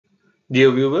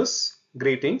Dear viewers,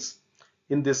 greetings.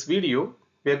 In this video,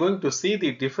 we are going to see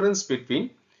the difference between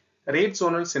rate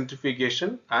zonal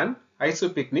centrifugation and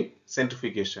isopycnic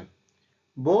centrifugation.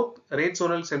 Both rate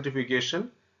zonal centrifugation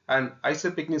and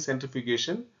isopycnic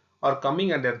centrifugation are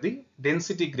coming under the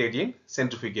density gradient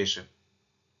centrifugation.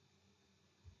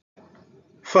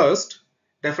 First,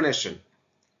 definition.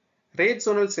 Rate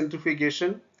zonal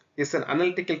centrifugation is an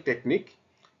analytical technique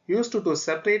used to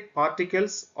separate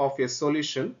particles of a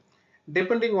solution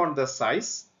depending on the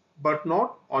size but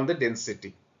not on the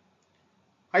density.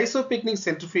 Isopycnic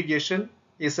centrifugation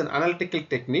is an analytical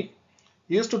technique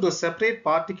used to separate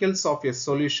particles of a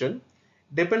solution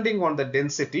depending on the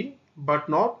density but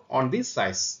not on the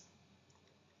size.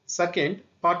 Second,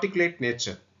 particulate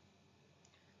nature.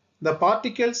 The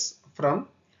particles from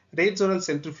rate zonal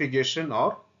centrifugation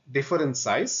are differ in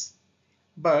size,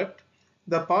 but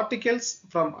the particles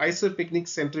from isopycnic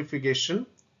centrifugation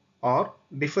are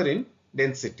differ in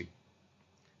density.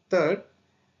 Third,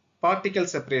 particle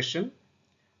separation.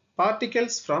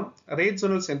 Particles from rate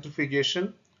zonal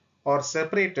centrifugation are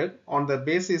separated on the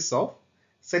basis of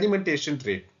sedimentation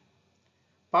rate.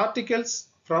 Particles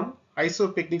from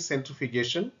isopycnic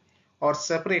centrifugation are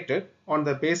separated on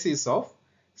the basis of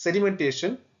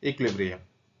sedimentation equilibrium.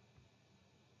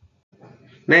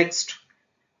 Next,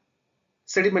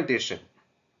 sedimentation.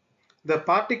 The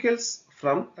particles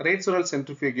from rate zonal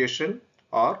centrifugation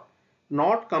are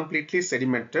not completely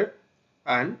sedimented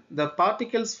and the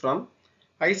particles from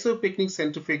isopycnic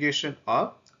centrifugation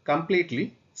are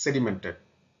completely sedimented.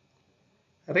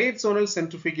 Rate zonal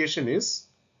centrifugation is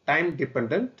time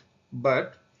dependent,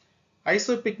 but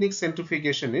isopycnic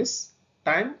centrifugation is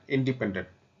time independent.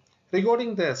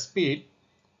 Regarding the speed,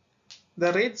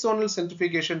 the rate zonal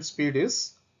centrifugation speed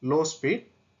is low speed,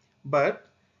 but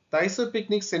the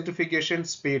isopycnic centrifugation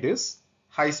speed is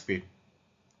high speed.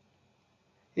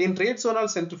 In rate zonal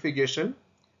centrifugation,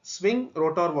 swing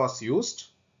rotor was used,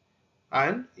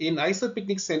 and in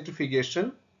isopycnic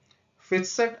centrifugation,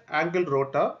 fixed angle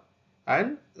rotor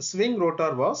and swing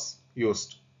rotor was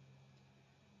used.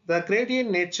 The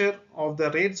gradient nature of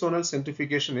the rate zonal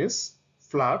centrifugation is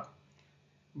flat,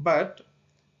 but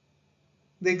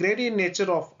the gradient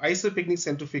nature of isopycnic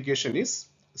centrifugation is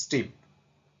steep.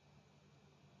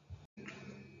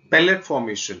 Pellet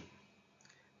formation.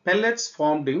 Pellets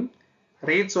formed in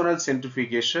rate zonal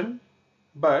centrifugation,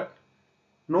 but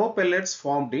no pellets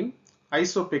formed in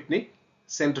isopycnic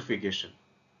centrifugation.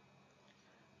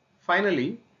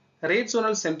 Finally, rate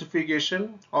zonal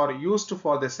centrifugation are used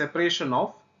for the separation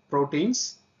of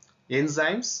proteins,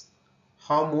 enzymes,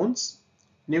 hormones,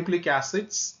 nucleic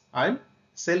acids, and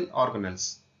cell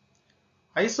organelles.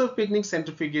 Isopycnic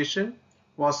centrifugation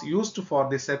was used for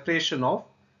the separation of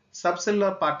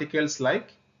subcellular particles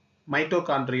like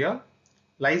mitochondria,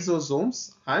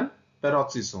 lysosomes, and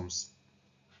peroxisomes.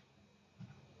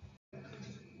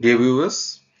 Dear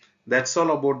viewers, that's all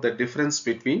about the difference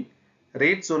between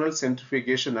rate zonal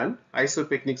centrifugation and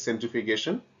isopycnic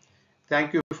centrifugation.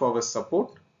 Thank you for your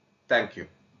support. Thank you.